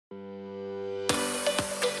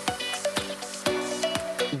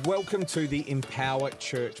Welcome to the Empower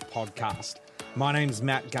Church podcast. My name's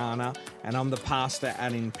Matt Garner and I'm the pastor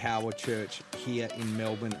at Empower Church here in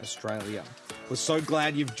Melbourne, Australia. We're so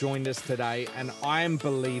glad you've joined us today, and I am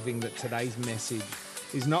believing that today's message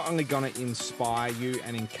is not only going to inspire you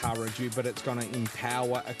and encourage you, but it's going to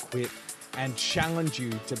empower, equip, and challenge you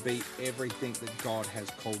to be everything that God has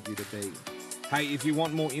called you to be. Hey, if you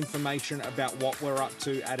want more information about what we're up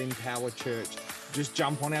to at Empower Church, just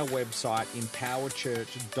jump on our website,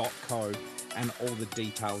 empowerchurch.co, and all the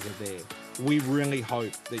details are there. We really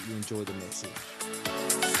hope that you enjoy the message.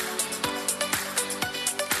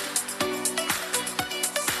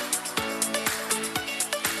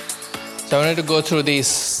 So I wanted to go through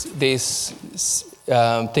these things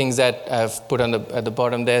that I've put on at the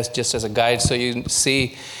bottom there just as a guide. So you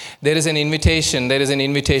see, there is an invitation. There is an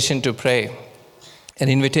invitation to pray, an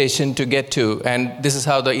invitation to get to. And this is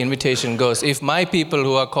how the invitation goes. If my people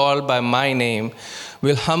who are called by my name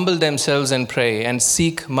will humble themselves and pray and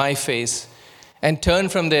seek my face and turn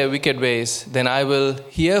from their wicked ways, then I will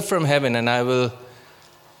hear from heaven and I will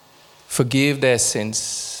forgive their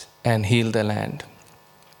sins and heal the land.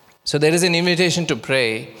 So there is an invitation to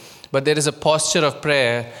pray, but there is a posture of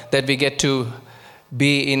prayer that we get to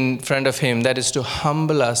be in front of Him. That is to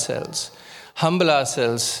humble ourselves. Humble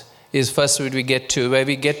ourselves is first what we get to, where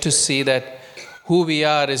we get to see that who we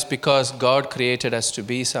are is because God created us to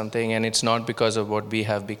be something, and it's not because of what we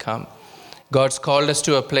have become. God's called us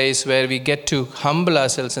to a place where we get to humble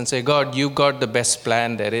ourselves and say, God, you got the best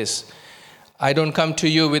plan there is. I don't come to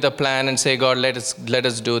you with a plan and say, God, let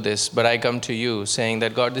us do this. But I come to you saying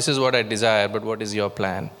that, God, this is what I desire, but what is your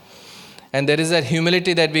plan? And there is that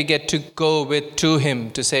humility that we get to go with to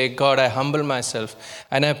Him to say, God, I humble myself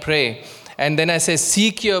and I pray. And then I say,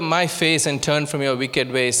 seek my face and turn from your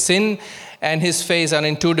wicked ways. Sin and His face are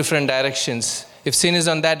in two different directions. If sin is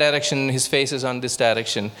on that direction, His face is on this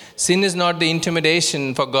direction. Sin is not the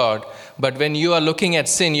intimidation for God, but when you are looking at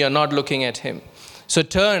sin, you are not looking at Him. So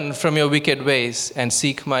turn from your wicked ways and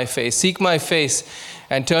seek my face. Seek my face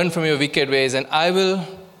and turn from your wicked ways, and I will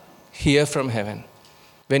hear from heaven.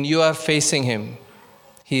 When you are facing Him,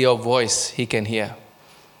 your voice He can hear.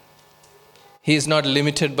 He is not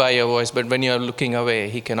limited by your voice, but when you are looking away,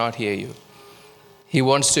 He cannot hear you. He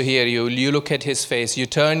wants to hear you. You look at His face. You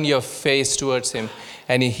turn your face towards Him,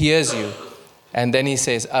 and He hears you. And then He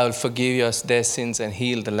says, I will forgive their sins and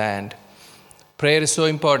heal the land. Prayer is so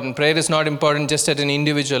important. Prayer is not important just at an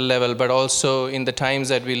individual level, but also in the times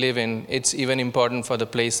that we live in. It's even important for the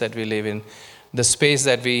place that we live in, the space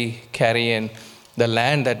that we carry in, the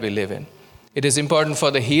land that we live in. It is important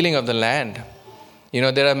for the healing of the land. You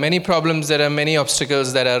know, there are many problems, there are many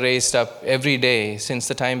obstacles that are raised up every day since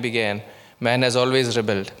the time began. Man has always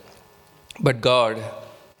rebelled. But God,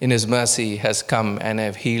 in His mercy, has come and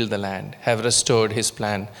have healed the land, have restored His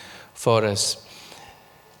plan for us.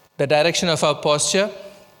 The direction of our posture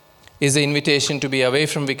is the invitation to be away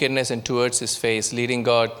from wickedness and towards His face, leading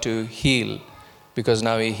God to heal, because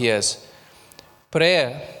now He hears.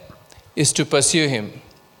 Prayer is to pursue Him.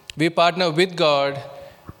 We partner with God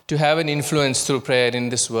to have an influence through prayer in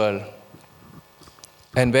this world.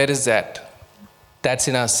 And where is that? That's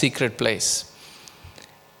in our secret place.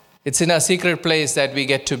 It's in our secret place that we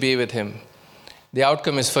get to be with Him. The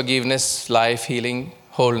outcome is forgiveness, life, healing,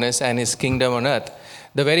 wholeness, and His kingdom on earth.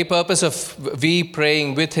 The very purpose of we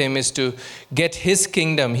praying with Him is to get His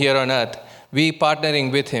kingdom here on earth. We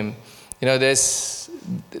partnering with Him. You know, there's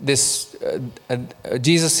this,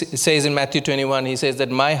 Jesus says in Matthew 21, He says that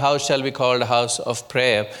my house shall be called a house of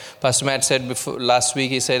prayer. Pastor Matt said last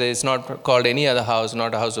week, he said it's not called any other house,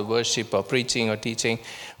 not a house of worship or preaching or teaching,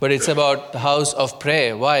 but it's about the house of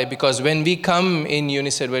prayer. Why? Because when we come in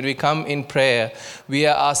unison, when we come in prayer, we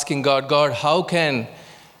are asking God, God, how can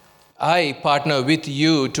I partner with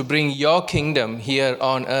you to bring your kingdom here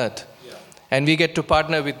on earth? Yeah. And we get to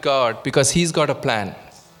partner with God because He's got a plan.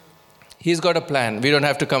 He's got a plan. We don't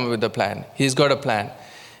have to come up with a plan. He's got a plan.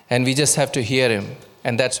 And we just have to hear Him.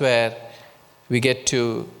 And that's where we get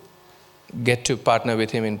to partner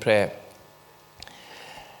with Him in prayer.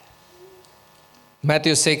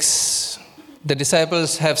 Matthew 6, the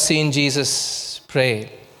disciples have seen Jesus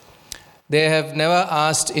pray. They have never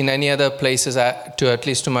asked in any other places, at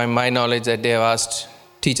least to my knowledge, that they have asked,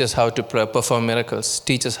 teach us how to perform miracles,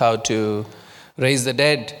 teach us how to raise the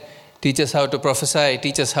dead, teach us how to prophesy,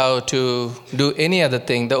 teach us how to do any other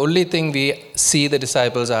thing. The only thing we see the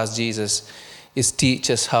disciples ask Jesus is teach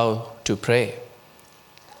us how to pray.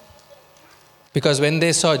 Because when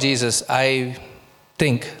they saw Jesus, I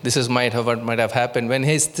think this is what might have happened. When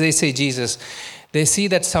they say Jesus, they see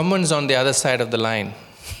that someone's on the other side of the line.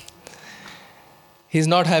 He's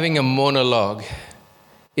not having a monologue.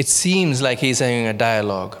 It seems like he's having a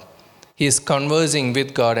dialogue. He is conversing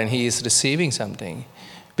with God and he is receiving something.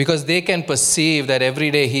 Because they can perceive that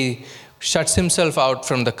every day he shuts himself out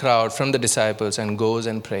from the crowd, from the disciples, and goes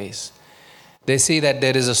and prays. They see that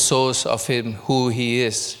there is a source of him, who he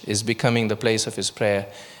is becoming the place of his prayer.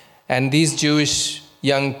 And these Jewish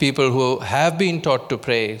young people who have been taught to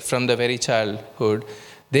pray from the very childhood,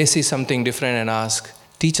 they see something different and ask,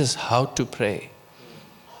 teach us how to pray.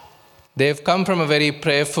 They've come from a very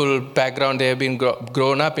prayerful background. They have been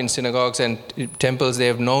grown up in synagogues and temples. They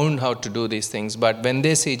have known how to do these things. But when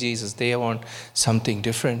they see Jesus, they want something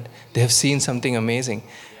different. They have seen something amazing.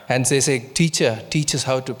 And they say, teacher, teach us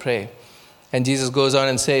how to pray. And Jesus goes on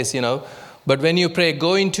and says, but when you pray,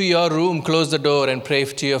 go into your room, close the door, and pray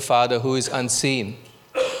to your Father who is unseen.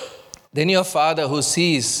 Then your Father who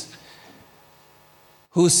sees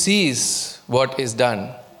what is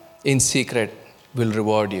done in secret will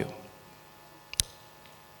reward you.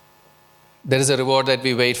 There is a reward that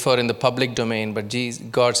we wait for in the public domain, but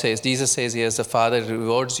Jesus says, yes, the Father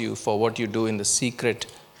rewards you for what you do in the secret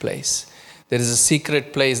place. There is a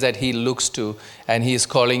secret place that he looks to and he is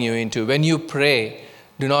calling you into. When you pray,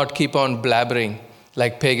 do not keep on blabbering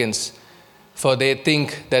like pagans, for they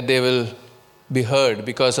think that they will be heard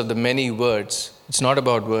because of the many words. It's not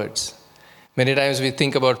about words. Many times we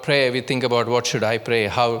think about prayer, we think about what should I pray,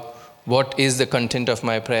 what is the content of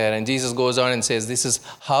my prayer? And Jesus goes on and says, this is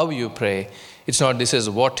how you pray. It's not this is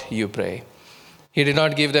what you pray. He did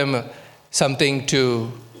not give them something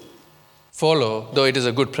to follow, though it is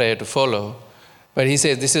a good prayer to follow. But he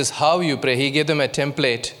says, this is how you pray. He gave them a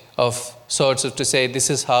template of sorts to say, this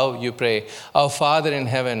is how you pray. Our Father in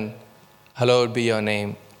heaven, hallowed be your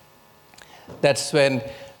name. That's when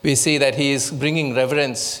we see that he is bringing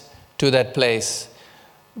reverence to that place,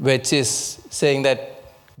 which is saying that,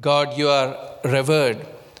 God, you are revered.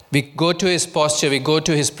 We go to his posture, we go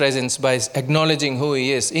to his presence by acknowledging who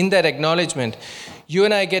he is. In that acknowledgement, you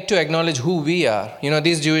and I get to acknowledge who we are.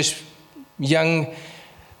 These Jewish young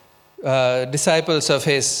disciples of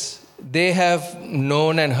his, they have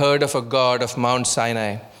known and heard of a God of Mount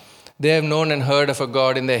Sinai. They have known and heard of a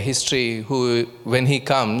God in their history who, when he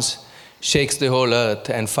comes, shakes the whole earth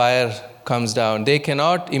and fire comes down. They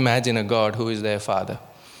cannot imagine a God who is their Father.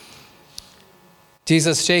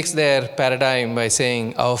 Jesus shakes their paradigm by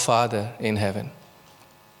saying, our Father in heaven.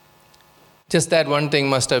 Just that one thing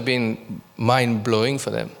must have been mind-blowing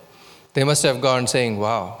for them. They must have gone saying,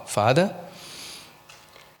 wow, Father?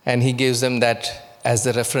 And he gives them that as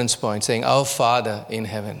the reference point, saying, our Father in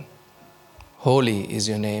heaven. Holy is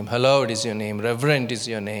your name, hallowed is your name, reverend is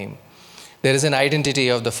your name. There is an identity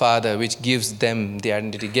of the Father which gives them the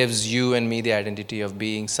identity, gives you and me the identity of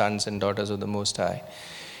being sons and daughters of the Most High.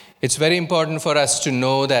 It's very important for us to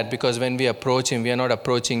know that, because when we approach him, we are not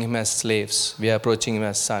approaching him as slaves. We are approaching him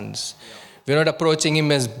as sons. We are not approaching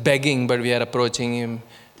him as begging, but we are approaching him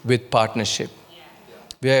with partnership.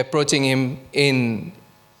 We are approaching him in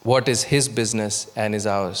what is his business and is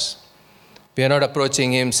ours. We are not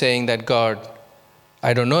approaching him saying that, God,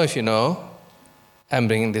 I don't know if you know, I'm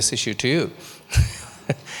bringing this issue to you.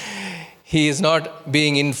 He is not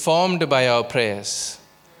being informed by our prayers.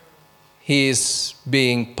 He is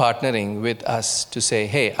partnering with us to say,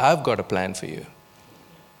 hey, I've got a plan for you.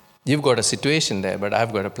 You've got a situation there, but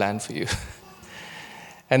I've got a plan for you.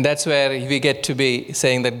 And that's where we get to be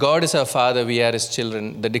saying that God is our Father, we are his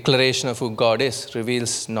children. The declaration of who God is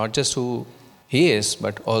reveals not just who he is,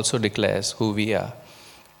 but also declares who we are.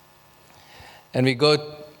 And we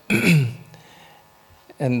go,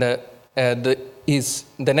 and the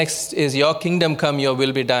next is, your kingdom come, your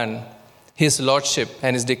will be done. His lordship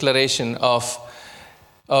and his declaration of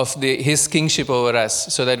his kingship over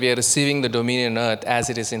us, so that we are receiving the dominion on earth as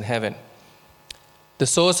it is in heaven. The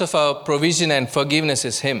source of our provision and forgiveness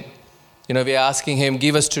is him. We are asking him,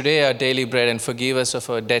 give us today our daily bread and forgive us of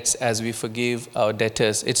our debts as we forgive our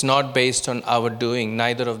debtors. It's not based on our doing.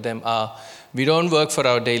 Neither of them are. We don't work for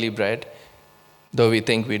our daily bread, though we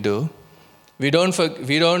think we do. We don't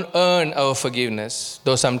earn our forgiveness,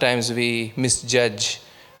 though sometimes we misjudge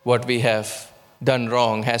what we have done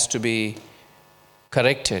wrong has to be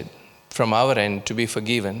corrected from our end to be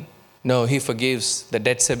forgiven. No, he forgives. The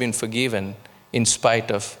debts have been forgiven in spite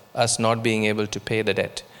of us not being able to pay the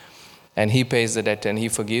debt. And he pays the debt and he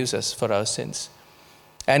forgives us for our sins.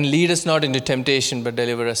 And lead us not into temptation, but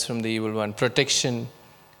deliver us from the evil one. Protection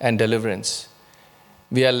and deliverance.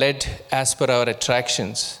 We are led as per our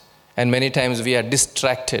attractions, and many times we are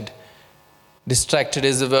distracted. Distracted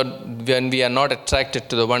is when we are not attracted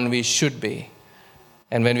to the one we should be.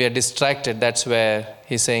 And when we are distracted, that's where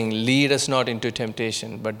he's saying, lead us not into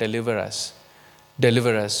temptation, but deliver us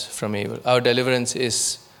deliver us from evil. Our deliverance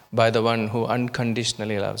is by the one who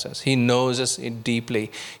unconditionally loves us. He knows us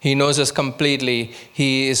deeply. He knows us completely.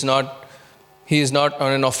 He is not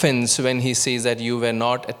on an offense when he sees that you were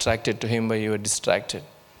not attracted to him but you were distracted.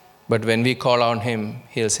 But when we call on him,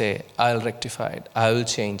 he'll say, I'll rectify it. I will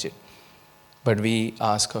change it. But we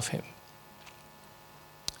ask of him.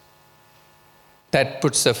 That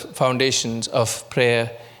puts the foundations of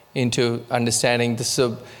prayer into understanding this.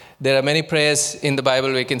 So there are many prayers in the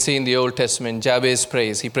Bible we can see in the Old Testament. Jabez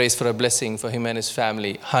prays. He prays for a blessing for him and his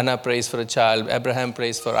family. Hannah prays for a child. Abraham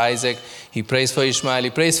prays for Isaac. He prays for Ishmael. He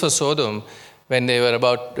prays for Sodom when they were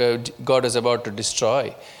God was about to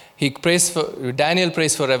destroy. Daniel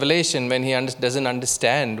prays for revelation when he doesn't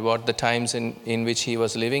understand what the times in which he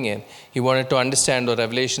was living in. He wanted to understand the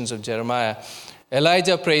revelations of Jeremiah.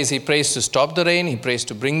 Elijah prays. He prays to stop the rain. He prays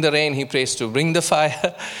to bring the rain. He prays to bring the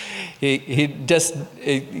fire. He just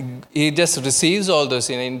receives all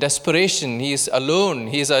those in desperation. He is alone.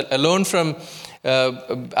 He is alone from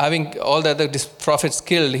having all the other prophets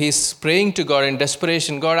killed. He's praying to God in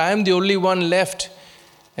desperation. God, I am the only one left.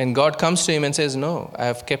 And God comes to him and says, no, I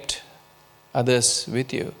have kept others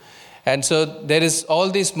with you. And so there is all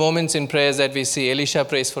these moments in prayers that we see. Elisha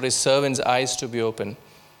prays for his servant's eyes to be open,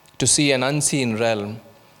 to see an unseen realm,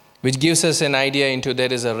 which gives us an idea into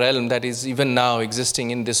there is a realm that is even now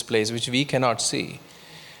existing in this place, which we cannot see.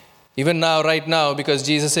 Even now, right now, because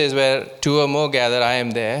Jesus says, where two or more gather, I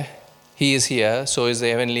am there. He is here, so is the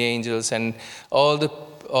heavenly angels, and all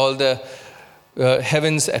the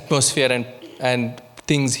heaven's atmosphere and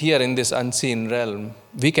things here in this unseen realm.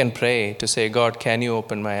 We can pray to say, God, can you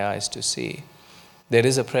open my eyes to see? There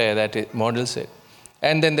is a prayer that models it.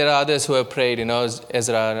 And then there are others who have prayed,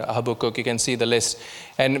 Ezra, Habakkuk, you can see the list.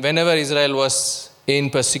 And whenever Israel was in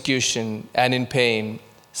persecution and in pain,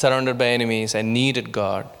 surrounded by enemies and needed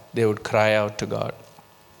God, they would cry out to God.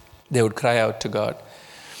 They would cry out to God.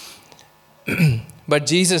 But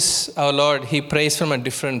Jesus, our Lord, he prays from a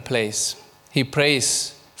different place. He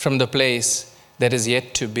prays from the place that is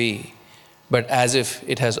yet to be, but as if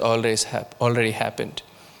it has already happened.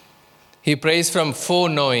 He prays from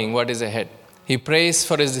foreknowing what is ahead. He prays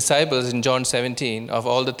for his disciples in John 17 of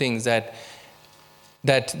all the things that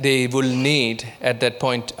they will need at that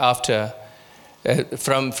point after,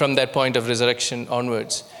 from that point of resurrection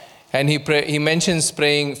onwards. And he mentions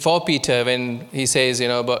praying for Peter when he says,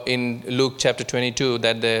 in Luke chapter 22,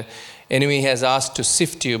 that the enemy has asked to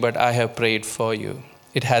sift you, but I have prayed for you.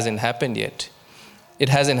 It hasn't happened yet. It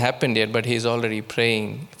hasn't happened yet, but he's already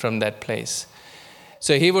praying from that place.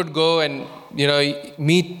 So he would go and,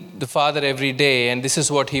 meet the Father every day, and this is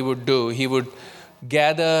what he would do. He would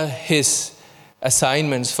gather his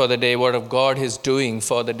assignments for the day, what of God is doing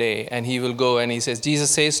for the day, and he will go and he says, Jesus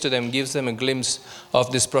says to them, gives them a glimpse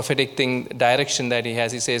of this prophetic direction that he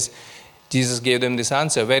has. He says, Jesus gave them this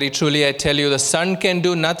answer. Very truly I tell you, the Son can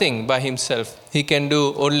do nothing by himself. He can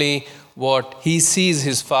do only what he sees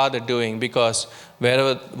his Father doing, because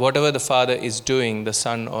whatever the Father is doing, the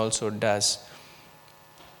Son also does.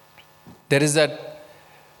 There is that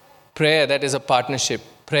prayer that is a partnership,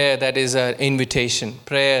 prayer that is an invitation,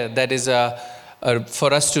 prayer that is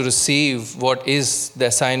for us to receive what is the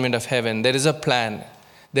assignment of heaven. There is a plan.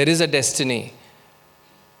 There is a destiny.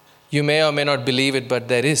 You may or may not believe it, but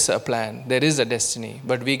there is a plan. There is a destiny.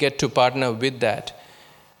 But we get to partner with that.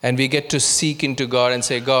 And we get to seek into God and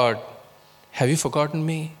say, God, have you forgotten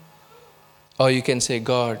me? Or you can say,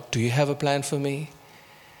 God, do you have a plan for me?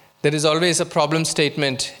 There is always a problem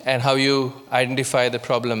statement and how you identify the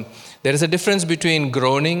problem. There is a difference between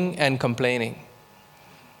groaning and complaining.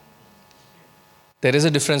 There is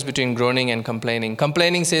a difference between groaning and complaining.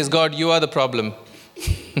 Complaining says, God, you are the problem.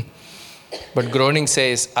 But groaning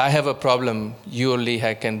says, I have a problem. You only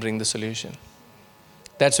can bring the solution.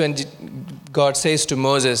 That's when God says to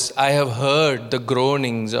Moses, I have heard the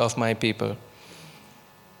groanings of my people.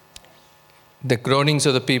 The groanings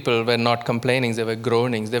of the people were not complainings, they were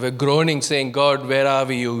groanings. They were groaning saying, God, where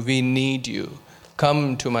are you? We need you.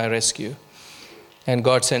 Come to my rescue. And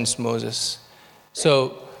God sends Moses.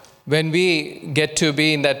 So when we get to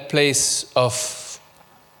be in that place of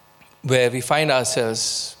where we find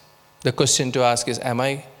ourselves, the question to ask is, am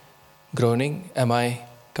I groaning? Am I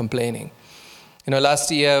complaining?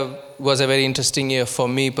 Last year was a very interesting year for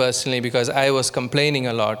me personally because I was complaining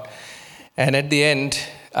a lot. And at the end,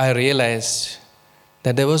 I realized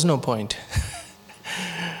that there was no point.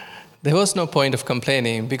 There was no point of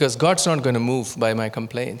complaining because God's not going to move by my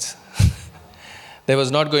complaints. There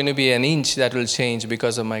was not going to be an inch that will change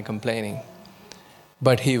because of my complaining.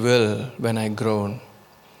 But He will when I groan.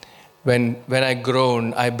 When I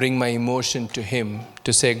groan, I bring my emotion to Him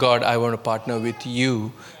to say, God, I want to partner with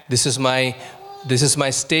you. This is my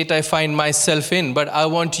state I find myself in, but I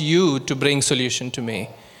want you to bring solution to me.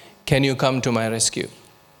 Can you come to my rescue?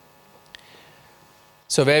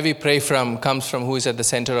 So where we pray from comes from who is at the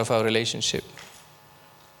center of our relationship.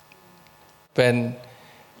 When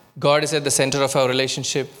God is at the center of our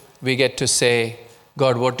relationship, we get to say,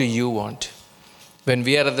 God, what do you want? When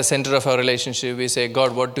we are at the center of our relationship, we say,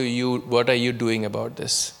 God, what are you doing about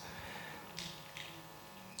this?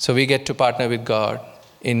 So we get to partner with God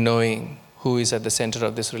in knowing who is at the center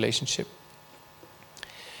of this relationship.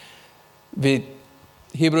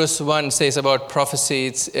 Hebrews 1 says about prophecy,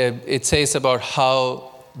 it says about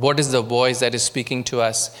what is the voice that is speaking to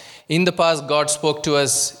us. In the past, God spoke to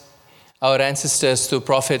us, our ancestors, through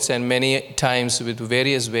prophets and many times with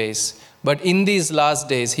various ways. But in these last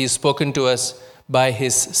days, He's spoken to us by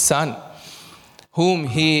His Son, whom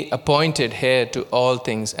He appointed heir to all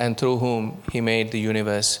things and through whom He made the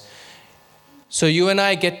universe. So you and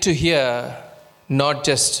I get to hear not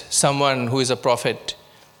just someone who is a prophet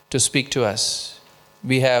to speak to us.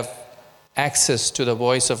 We have access to the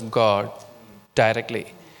voice of God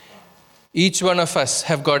directly. Each one of us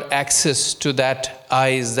have got access to that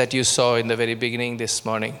eyes that you saw in the very beginning this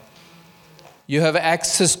morning. You have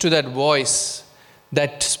access to that voice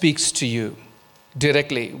that speaks to you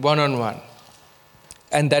directly, one-on-one.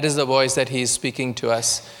 And that is the voice that He is speaking to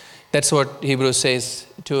us. That's what Hebrews says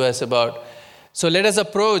to us about. So let us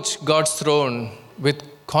approach God's throne with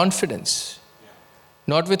confidence,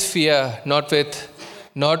 not with fear, not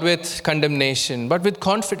with condemnation, but with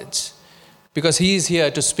confidence. Because He is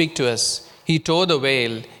here to speak to us. He tore the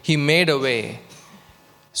veil, He made a way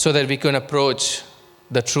so that we can approach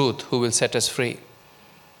the truth who will set us free.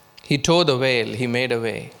 He tore the veil, He made a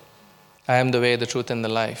way. I am the way, the truth, and the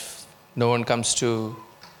life. No one comes to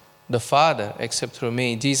the Father except through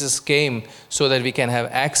me. Jesus came so that we can have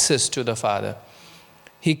access to the Father.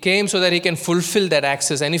 He came so that He can fulfill that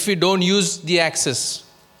access. And if we don't use the access,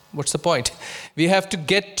 what's the point? We have to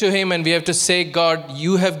get to Him and we have to say, God,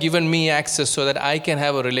 you have given me access so that I can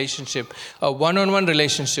have a relationship, a one-on-one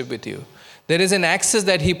relationship with you. There is an access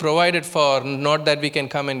that He provided for, not that we can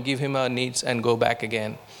come and give Him our needs and go back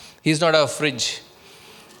again. He's not our fridge.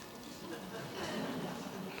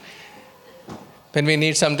 When we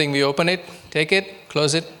need something, we open it, take it,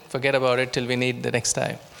 close it, forget about it till we need the next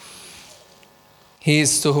time. He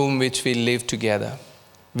is to whom which we live together.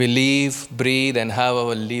 We live, breathe, and have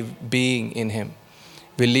our being in Him.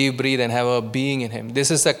 We live, breathe, and have our being in Him.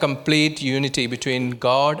 This is a complete unity between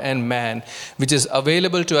God and man, which is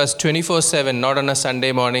available to us 24/7, not on a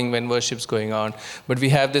Sunday morning when worship's going on. But we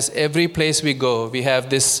have this every place we go. We have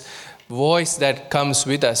this voice that comes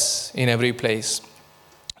with us in every place.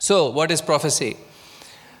 So, what is prophecy?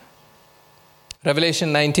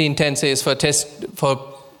 Revelation 19:10 says, for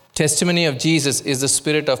testimony of Jesus is the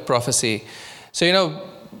spirit of prophecy. So,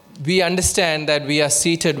 we understand that we are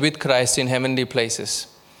seated with Christ in heavenly places.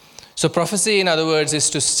 So, prophecy, in other words, is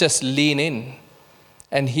to just lean in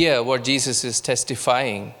and hear what Jesus is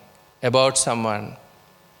testifying about someone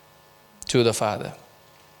to the Father.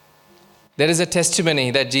 There is a testimony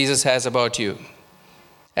that Jesus has about you,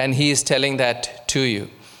 and He is telling that to you,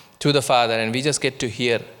 to the Father, and we just get to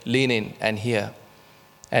hear, lean in and hear.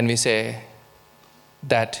 And we say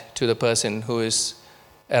that to the person who is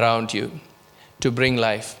around you to bring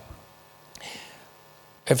life.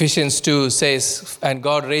 Ephesians 2 says, and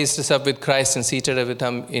God raised us up with Christ and seated us with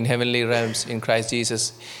Him in heavenly realms in Christ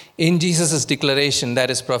Jesus. In Jesus' declaration,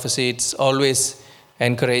 that is prophecy. It's always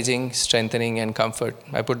encouraging, strengthening, and comfort.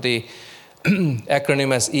 I put the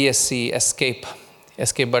acronym as ESC, escape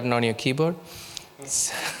button on your keyboard.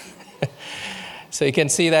 So you can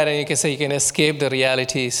see that, and you can say you can escape the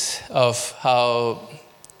realities of how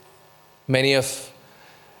many of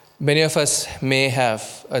us may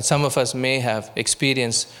have, some of us may have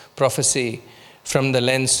experienced prophecy from the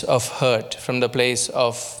lens of hurt, from the place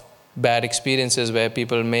of bad experiences where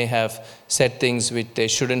people may have said things which they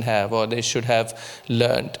shouldn't have, or they should have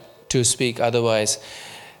learned to speak otherwise.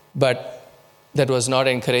 But that was not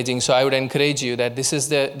encouraging. So I would encourage you that this is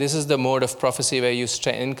the mode of prophecy where you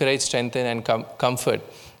encourage, strengthen, and comfort.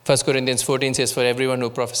 1 Corinthians 14 says, for everyone who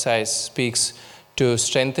prophesies speaks to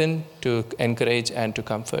strengthen, to encourage, and to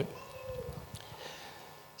comfort.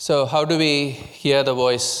 So how do we hear the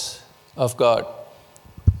voice of God?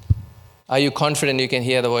 Are you confident you can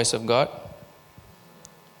hear the voice of God?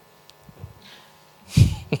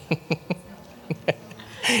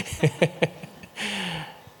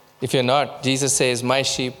 If you're not, Jesus says, my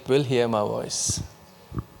sheep will hear my voice.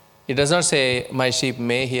 It does not say, my sheep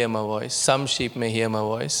may hear my voice. Some sheep may hear my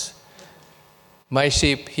voice. My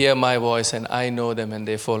sheep hear my voice, and I know them, and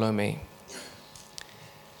they follow me.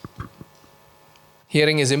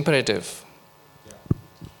 Hearing is imperative.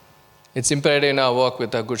 It's imperative in our walk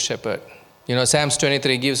with our Good Shepherd. Psalms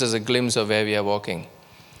 23 gives us a glimpse of where we are walking.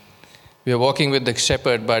 We are walking with the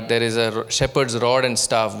shepherd, but there is a shepherd's rod and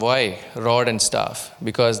staff. Why rod and staff?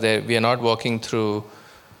 Because we are not walking through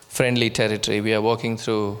friendly territory. We are walking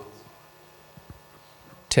through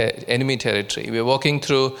enemy territory. We are walking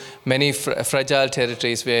through many fragile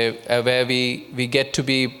territories where we get to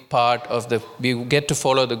be we get to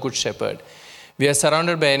follow the Good Shepherd. We are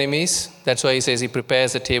surrounded by enemies. That's why he says he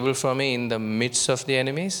prepares a table for me in the midst of the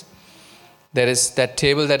enemies. There is that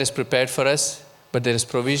table that is prepared for us, but there is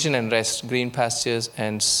provision and rest, green pastures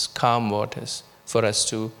and calm waters for us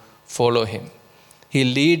to follow him. He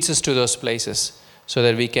leads us to those places so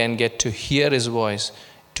that we can get to hear his voice,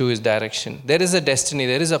 to his direction. There is a destiny,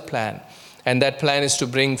 there is a plan. And that plan is to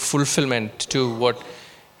bring fulfillment to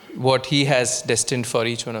what he has destined for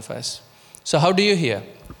each one of us. So how do you hear?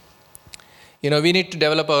 We need to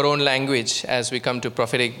develop our own language as we come to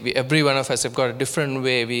prophetic. Every one of us have got a different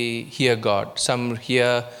way we hear God. Some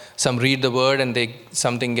read the word and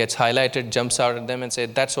something gets highlighted, jumps out at them and say,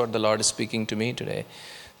 that's what the Lord is speaking to me today.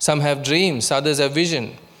 Some have dreams, others have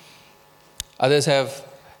vision. Others have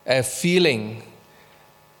a feeling.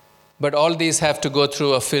 But all these have to go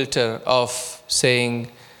through a filter of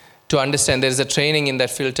saying, to understand, there is a training in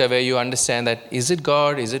that filter where you understand that, is it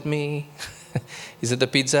God, is it me? Is it the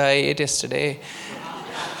pizza I ate yesterday?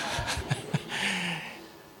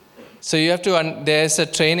 So you have to, there's a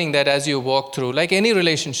training that as you walk through, like any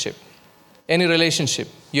relationship,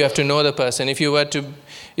 you have to know the person. If you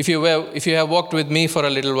have walked with me for a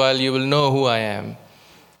little while, you will know who I am.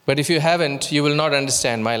 But if you haven't, you will not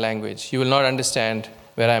understand my language. You will not understand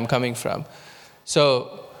where I am coming from.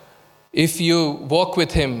 So if you walk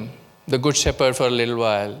with him, the Good Shepherd, for a little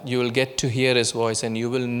while, you will get to hear his voice and you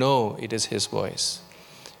will know it is his voice.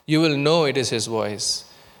 You will know it is his voice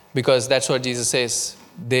because that's what Jesus says.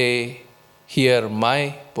 They hear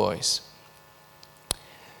my voice.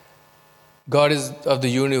 God is of the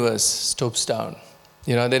universe stoops down.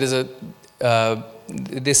 There is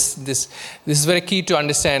this is very key to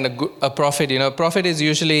understand a prophet. A prophet is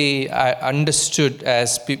usually understood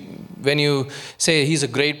as when you say he's a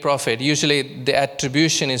great prophet, usually the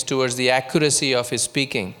attribution is towards the accuracy of his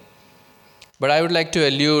speaking. But I would like to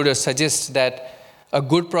allude or suggest that a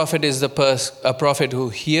good prophet is a prophet who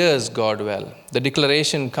hears God well. The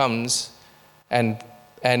declaration comes and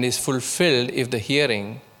is fulfilled if the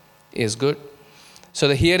hearing is good. So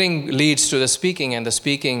the hearing leads to the speaking, and the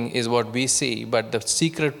speaking is what we see. But the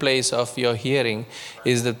secret place of your hearing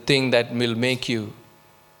is the thing that will make you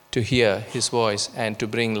to hear his voice and to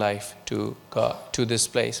bring life to God, to this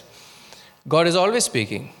place. God is always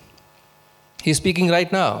speaking. He's speaking right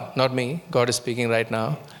now, not me. God is speaking right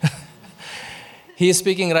now. He is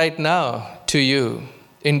speaking right now to you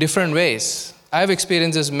in different ways. I've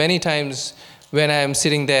experienced this many times when I'm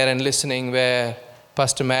sitting there and listening where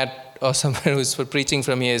Pastor Matt or someone who's preaching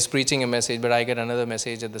from here is preaching a message, but I get another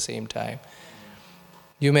message at the same time.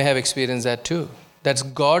 You may have experienced that too. That's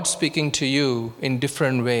God speaking to you in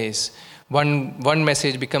different ways. One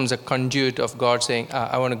message becomes a conduit of God saying,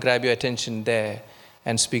 I want to grab your attention there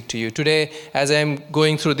and speak to you. Today, as I'm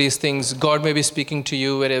going through these things, God may be speaking to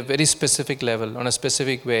you at a very specific level, on a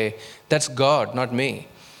specific way. That's God, not me.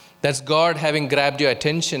 That's God having grabbed your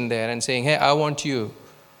attention there and saying, hey, I want you,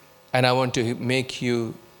 and I want to make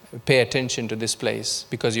you pay attention to this place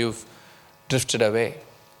because you've drifted away.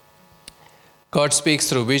 God speaks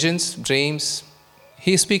through visions, dreams.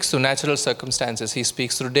 He speaks through natural circumstances. He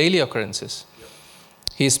speaks through daily occurrences.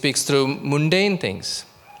 He speaks through mundane things.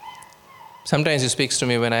 Sometimes he speaks to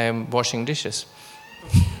me when I am washing dishes.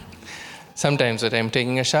 Sometimes when I am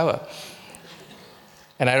taking a shower.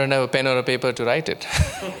 And I don't have a pen or a paper to write it.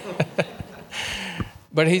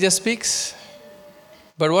 But he just speaks.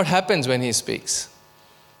 But what happens when he speaks?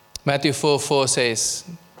 Matthew 4:4 says,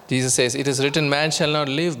 Jesus says, it is written, man shall not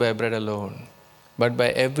live by bread alone, but by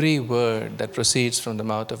every word that proceeds from the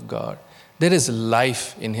mouth of God. There is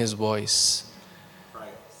life in his voice.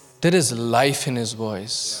 There is life in his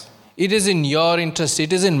voice. It is in your interest,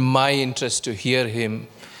 it is in my interest to hear him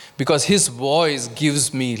because his voice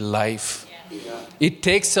gives me life. It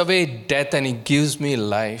takes away death and it gives me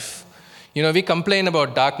life. We complain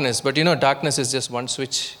about darkness, but darkness is just one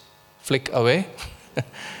switch flick away.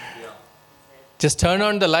 Just turn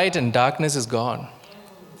on the light and darkness is gone.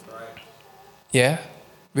 Yeah?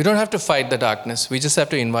 We don't have to fight the darkness. We just have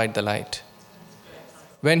to invite the light.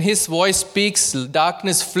 When his voice speaks,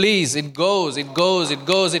 darkness flees. It goes.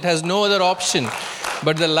 It has no other option.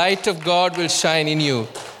 But the light of God will shine in you,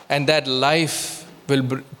 and that life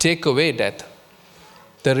will take away death.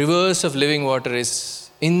 The rivers of living water is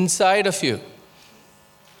inside of you.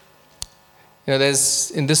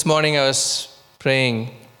 In this morning I was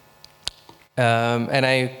praying, and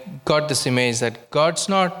I got this image that God's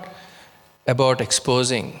not about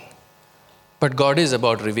exposing, but God is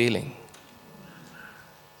about revealing.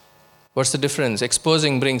 What's the difference?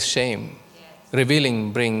 Exposing brings shame.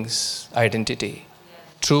 Revealing brings identity,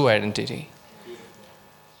 true identity.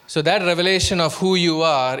 So that revelation of who you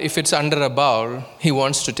are, if it's under a bowl, He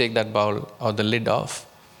wants to take that bowl or the lid off.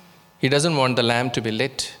 He doesn't want the lamp to be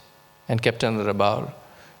lit and kept under a bowl.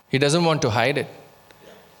 He doesn't want to hide it.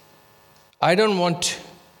 I don't want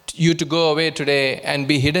you to go away today and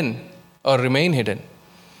be hidden or remain hidden.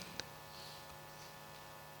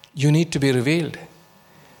 You need to be revealed.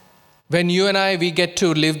 When you and I, we get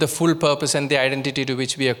to live the full purpose and the identity to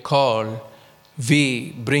which we are called,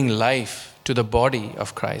 we bring life to the body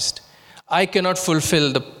of Christ. I cannot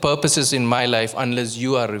fulfill the purposes in my life unless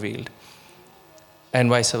you are revealed, and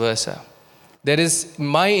vice versa. There is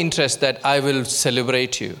my interest that I will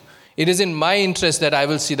celebrate you. It is in my interest that I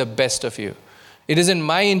will see the best of you. It is in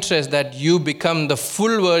my interest that you become the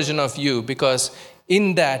full version of you, because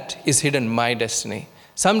in that is hidden my destiny.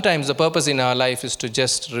 Sometimes the purpose in our life is to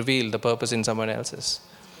just reveal the purpose in someone else's.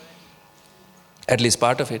 At least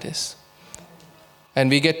part of it is. And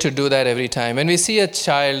we get to do that every time. When we see a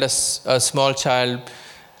child, a small child,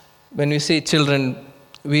 when we see children,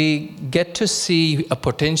 we get to see a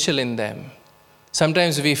potential in them.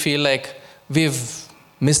 Sometimes we feel like we've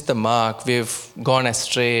missed the mark, we've gone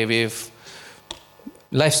astray,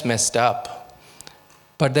 life's messed up.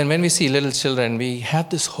 But then when we see little children, we have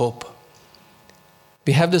this hope.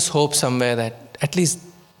 We have this hope somewhere that at least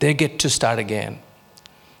they get to start again.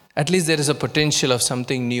 At least there is a potential of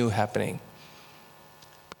something new happening.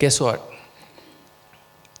 Guess what?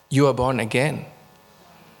 You are born again.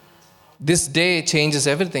 This day changes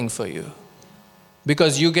everything for you,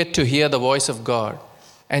 because you get to hear the voice of God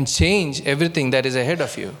and change everything that is ahead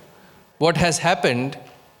of you. What has happened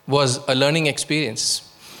was a learning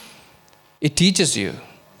experience. It teaches you,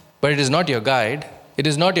 but it is not your guide. It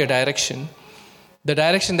is not your direction. The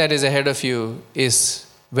direction that is ahead of you is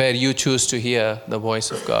where you choose to hear the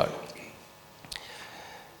voice of God.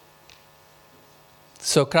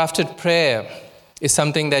 So crafted prayer is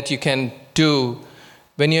something that you can do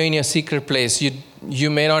when you're in your secret place. You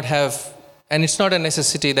may not have, and it's not a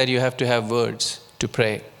necessity that you have to have words to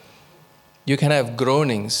pray. You can have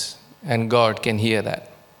groanings, and God can hear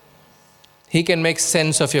that. He can make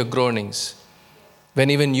sense of your groanings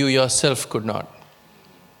when even you yourself could not.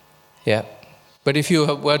 Yeah. But if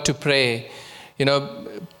you were to pray,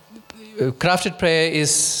 crafted prayer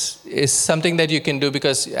is something that you can do,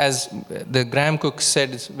 because as the Graham Cook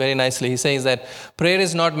said very nicely, he says that prayer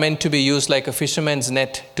is not meant to be used like a fisherman's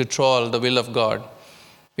net to trawl the will of God.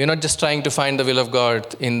 We're not just trying to find the will of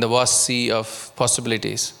God in the vast sea of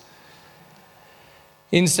possibilities.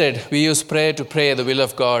 Instead, we use prayer to pray the will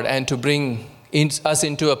of God and to bring us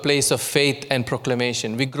into a place of faith and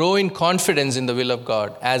proclamation. We grow in confidence in the will of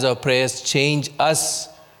God as our prayers change us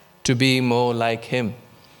to be more like Him.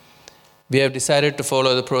 We have decided to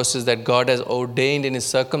follow the process that God has ordained in His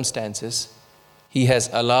circumstances. He has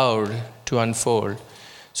allowed to unfold.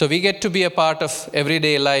 So we get to be a part of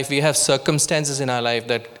everyday life. We have circumstances in our life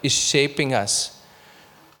that is shaping us.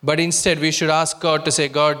 But instead, we should ask God to say,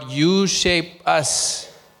 God, you shape us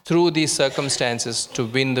through these circumstances to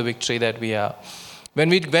win the victory that we are. When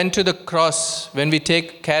we went to the cross, when we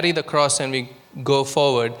carry the cross and we go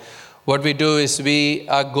forward, what we do is we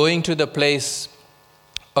are going to the place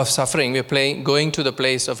of suffering. We're going to the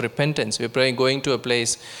place of repentance. We're going to a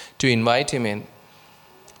place to invite Him in.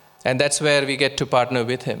 And that's where we get to partner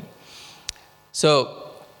with Him. So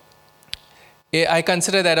I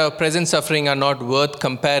consider that our present suffering are not worth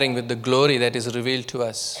comparing with the glory that is revealed to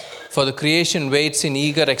us. For the creation waits in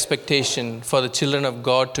eager expectation for the children of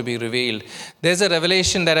God to be revealed. There's a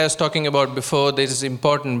revelation that I was talking about before that is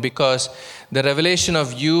important, because the revelation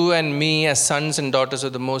of you and me as sons and daughters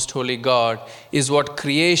of the Most Holy God is what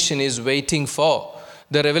creation is waiting for.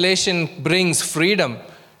 The revelation brings freedom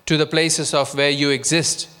to the places of where you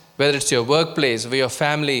exist, whether it's your workplace, or your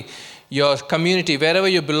family, your community, wherever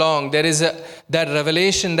you belong. There is that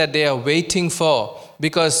revelation that they are waiting for,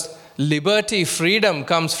 because liberty, freedom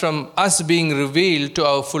comes from us being revealed to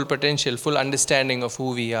our full potential, full understanding of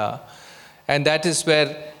who we are. And that is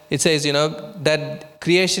where it says, that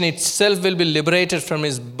creation itself will be liberated from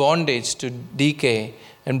its bondage to decay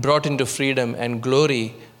and brought into freedom and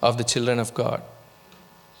glory of the children of God.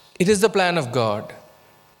 It is the plan of God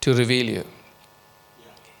to reveal you.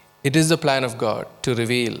 It is the plan of God to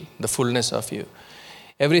reveal the fullness of you.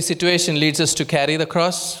 Every situation leads us to carry the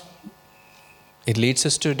cross. It leads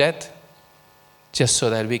us to death, just so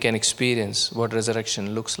that we can experience what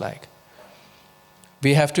resurrection looks like.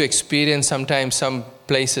 We have to experience sometimes some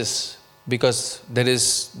places because there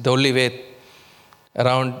is the only way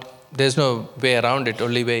around, there's no way around it,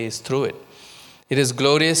 only way is through it. It is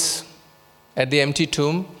glorious at the empty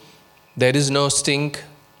tomb. There is no sting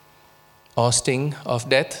of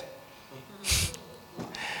death.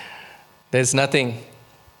 There's nothing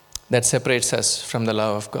that separates us from the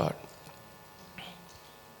love of God.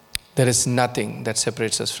 There is nothing that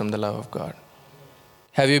separates us from the love of God.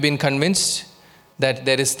 Have you been convinced that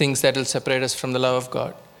there is things that will separate us from the love of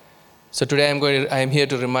God? So today I am here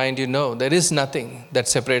to remind you, no, there is nothing that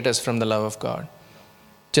separates us from the love of God.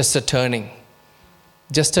 Just a turning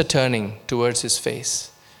towards His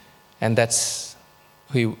face. And that's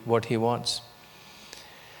what He wants.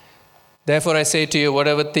 Therefore I say to you,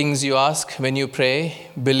 whatever things you ask when you pray,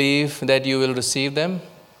 believe that you will receive them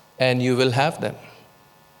and you will have them.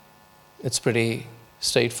 It's pretty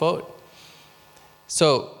straightforward.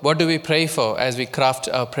 So, what do we pray for as we craft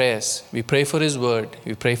our prayers? We pray for His word.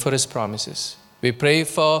 We pray for His promises. We pray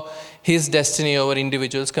for His destiny over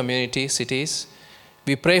individuals, communities, cities.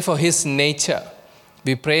 We pray for His nature.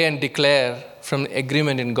 We pray and declare from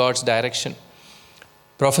agreement in God's direction.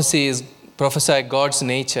 Prophesy God's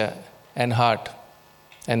nature and heart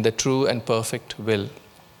and the true and perfect will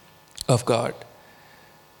of God.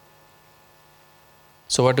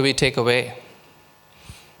 So what do we take away?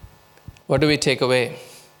 What do we take away?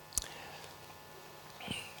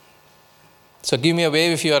 So give me a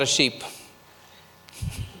wave if you are a sheep.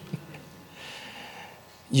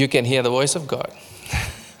 You can hear the voice of God.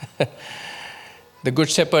 The Good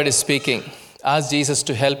Shepherd is speaking. Ask Jesus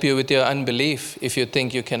to help you with your unbelief if you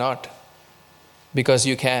think you cannot. Because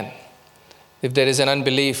you can. If there is an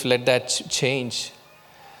unbelief, let that change.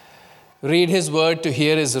 Read His word to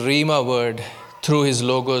hear His Rhema word through His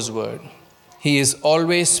Logos word. He is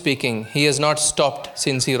always speaking. He has not stopped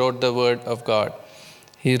since He wrote the word of God.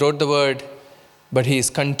 He wrote the word, but He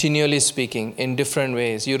is continually speaking in different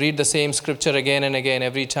ways. You read the same scripture again and again.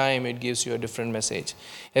 Every time it gives you a different message.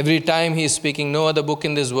 Every time He is speaking, no other book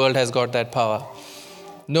in this world has got that power.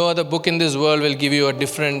 No other book in this world will give you a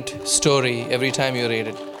different story every time you read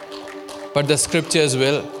it. But the scriptures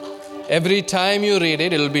will. Every time you read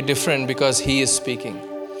it, it will be different because He is speaking.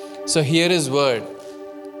 So hear His word.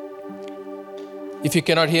 If you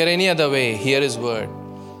cannot hear any other way, hear His word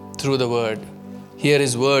through the word. Hear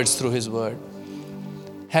His words through His word.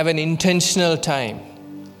 Have an intentional time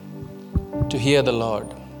to hear the Lord.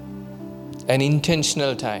 An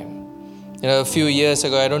intentional time. A few years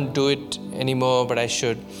ago, I don't do it anymore, but I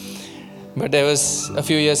should. But there was a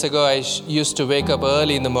few years ago, I used to wake up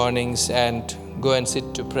early in the mornings and go and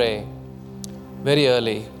sit to pray. Very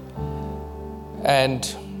early. And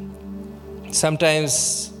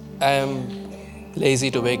sometimes I am lazy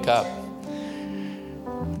to wake up.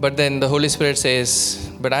 But then the Holy Spirit says,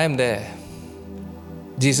 but I am there.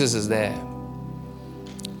 Jesus is there.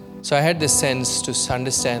 So I had this sense to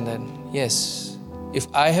understand that, yes, if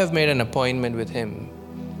I have made an appointment with Him,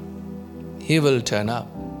 He will turn up,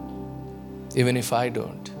 even if I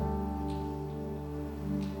don't.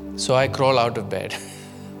 So I crawl out of bed.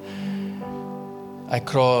 I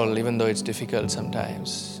crawl even though it's difficult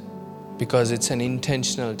sometimes, because it's an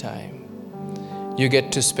intentional time you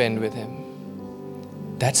get to spend with Him.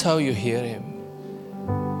 That's how you hear Him.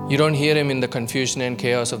 You don't hear Him in the confusion and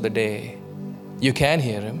chaos of the day. You can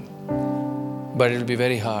hear Him, but it'll be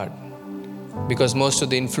very hard because most of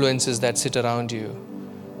the influences that sit around you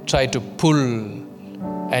try to pull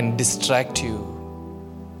and distract you,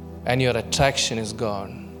 and your attraction is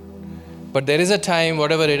gone. But there is a time,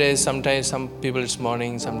 whatever it is, sometimes some people it's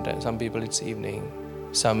morning, sometimes some people it's evening,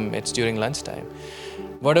 some it's during lunchtime.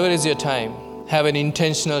 Whatever is your time, have an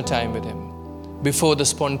intentional time with Him before the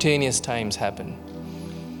spontaneous times happen.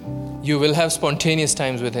 You will have spontaneous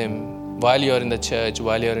times with Him while you're in the church,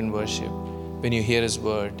 while you're in worship, when you hear His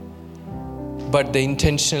word. But the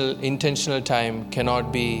intentional time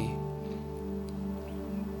cannot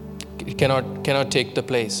take the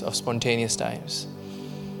place of spontaneous times.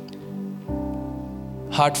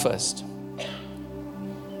 Heart first.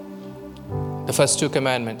 The first 2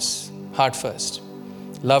 commandments, heart first.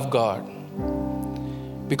 Love God.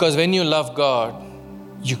 Because when you love God,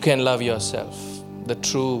 you can love yourself, the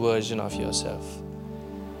true version of yourself.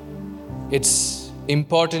 It's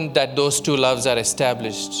important that those 2 loves are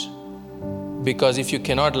established, because if you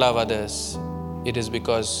cannot love others, it is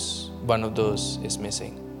because one of those is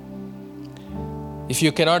missing. If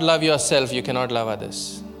you cannot love yourself, you cannot love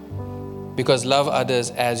others. Because love others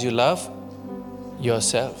as you love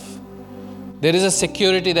yourself. There is a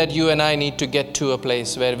security that you and I need to get to a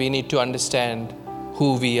place where we need to understand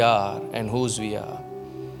who we are and whose we are.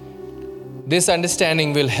 This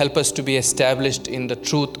understanding will help us to be established in the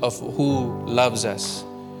truth of who loves us.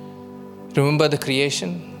 Remember the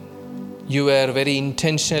creation? You were very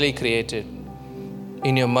intentionally created.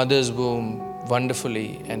 In your mother's womb,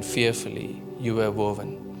 wonderfully and fearfully, you were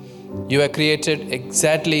woven. You were created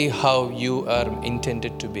exactly how you are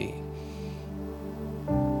intended to be.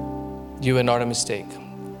 You were not a mistake.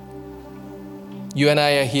 You and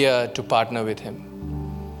I are here to partner with Him.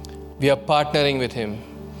 We are partnering with Him.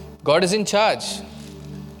 God is in charge,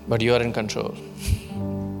 but you are in control.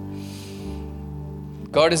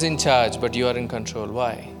 God is in charge, but you are in control.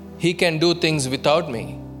 Why? He can do things without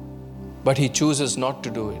me, but He chooses not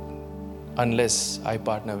to do it unless I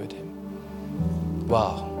partner with Him.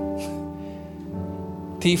 Wow.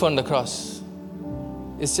 Thief on the cross.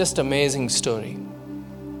 It's just an amazing story.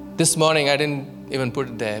 This morning, I didn't even put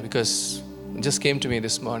it there because it just came to me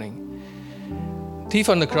this morning. Thief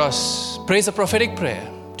on the cross prays a prophetic prayer.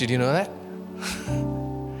 Did you know that?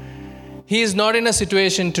 He is not in a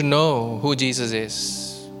situation to know who Jesus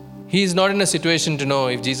is. He is not in a situation to know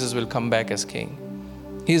if Jesus will come back as king.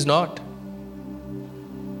 He is not.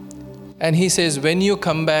 And he says, when you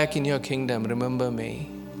come back in your kingdom, remember me.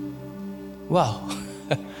 Wow.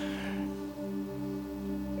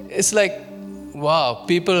 It's like, wow,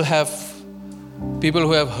 people who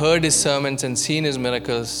have heard his sermons and seen his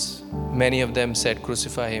miracles, many of them said,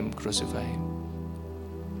 crucify him, crucify him.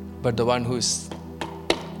 But the one who is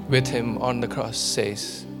with him on the cross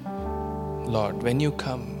says, Lord, when you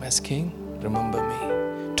come as king, remember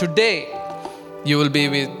me. Today, you will be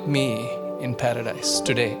with me in paradise.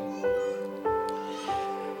 Today.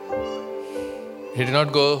 He did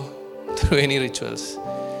not go through any rituals.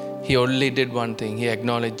 He only did one thing. He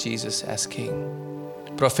acknowledged Jesus as king.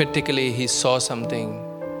 Prophetically, he saw something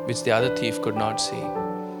which the other thief could not see.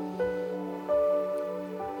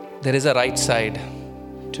 There is a right side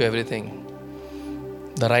to everything.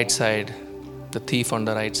 The right side, the thief on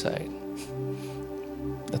the right side.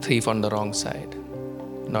 The thief on the wrong side,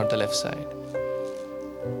 not the left side.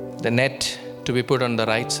 The net to be put on the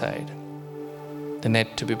right side. The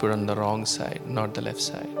net to be put on the wrong side, not the left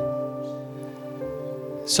side.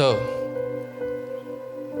 So,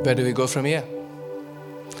 where do we go from here?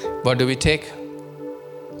 What do we take?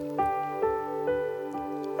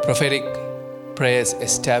 Prophetic prayers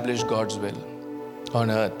establish God's will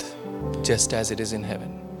on earth just as it is in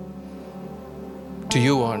heaven. Do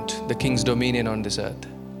you want the King's dominion on this earth?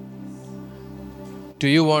 Do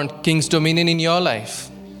you want King's dominion in your life?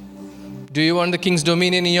 Do you want the King's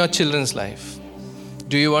dominion in your children's life?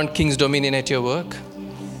 Do you want King's dominion at your work?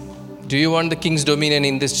 Do you want the King's dominion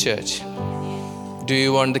in this church? Do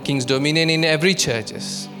you want the King's dominion in every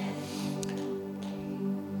churches?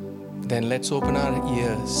 Then let's open our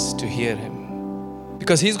ears to hear Him.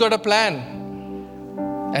 Because He's got a plan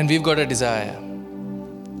and we've got a desire.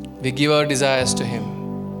 We give our desires to Him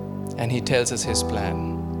and He tells us His plan.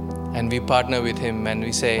 And we partner with Him and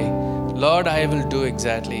we say, Lord, I will do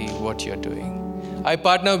exactly what you're doing. I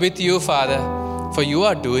partner with you, Father, for you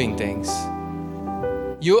are doing things.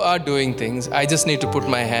 You are doing things. I just need to put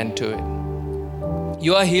my hand to it.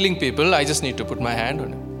 You are healing people. I just need to put my hand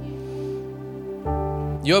on it.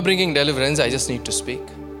 You are bringing deliverance. I just need to speak.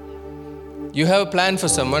 You have a plan for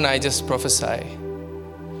someone. I just prophesy.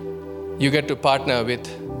 You get to partner with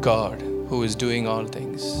God who is doing all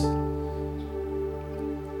things.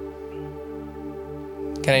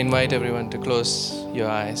 Can I invite everyone to close your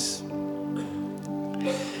eyes?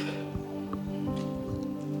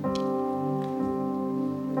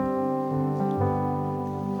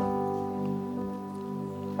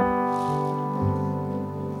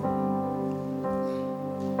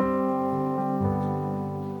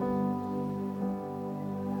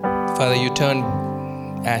 Father, you turn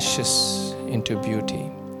ashes into beauty.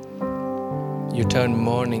 You turn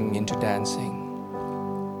mourning into dancing.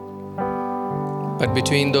 But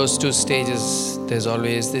between those two stages, there's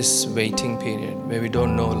always this waiting period where we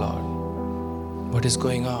don't know, Lord, what is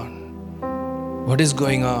going on? What is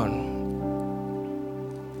going on?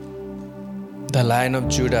 The Lion of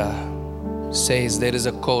Judah says there is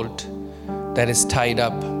a colt that is tied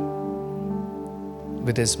up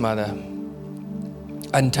with his mother.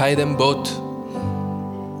 Untie them both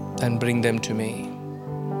and bring them to me,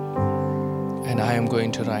 and I am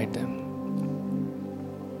going to ride them.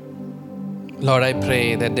 Lord, I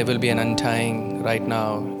pray that there will be an untying right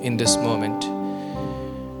now in this moment,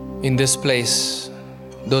 in this place.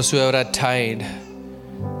 Those who are tied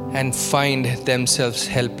and find themselves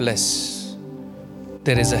helpless,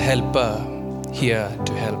 there is a helper here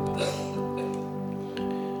to help.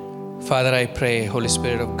 Father, I pray, Holy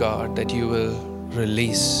Spirit of God, that you will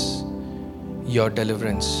release your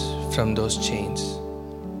deliverance from those chains.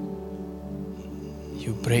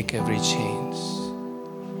 You break every chains.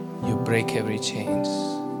 You break every chains.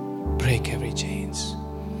 Break every chains.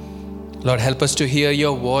 Lord, help us to hear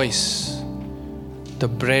your voice, the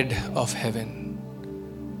bread of heaven,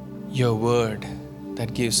 your word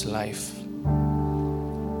that gives life.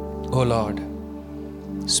 Oh Lord,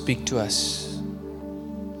 speak to us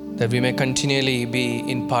that we may continually be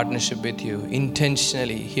in partnership with you,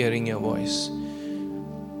 intentionally hearing your voice.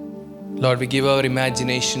 Lord, we give our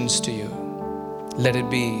imaginations to you. Let it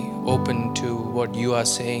be open to what you are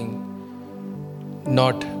saying,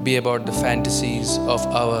 not be about the fantasies of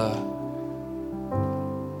our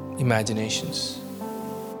imaginations.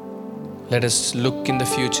 Let us look in the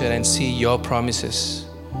future and see your promises,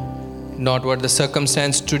 not what the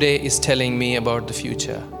circumstance today is telling me about the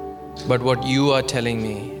future, but what you are telling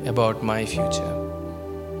me about my future.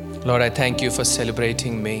 Lord, I thank you for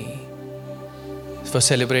celebrating me, for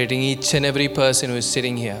celebrating each and every person who is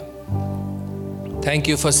sitting here. Thank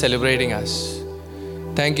you for celebrating us.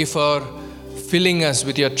 Thank you for filling us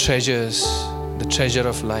with your treasures, the treasure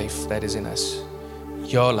of life that is in us.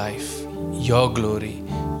 Your life, your glory,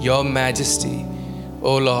 your majesty.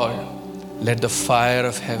 Oh Lord, let the fire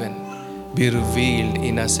of heaven be revealed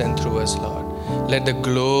in us and through us, Lord. Let the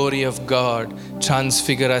glory of God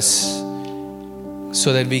transfigure us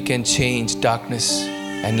so that we can change darkness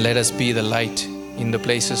and let us be the light in the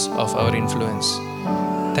places of our influence.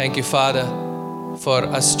 Thank you, Father, for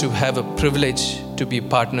us to have a privilege to be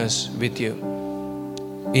partners with you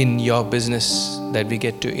in your business that we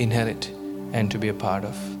get to inherit and to be a part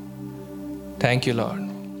of. Thank you, Lord.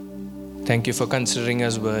 Thank you for considering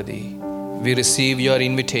us worthy. We receive your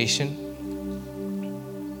invitation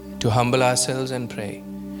to humble ourselves and pray.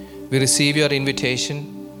 We receive your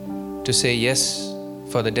invitation to say yes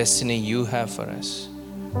for the destiny you have for us.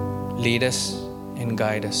 Lead us and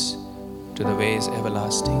guide us to the ways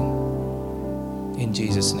everlasting. In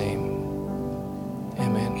Jesus' name.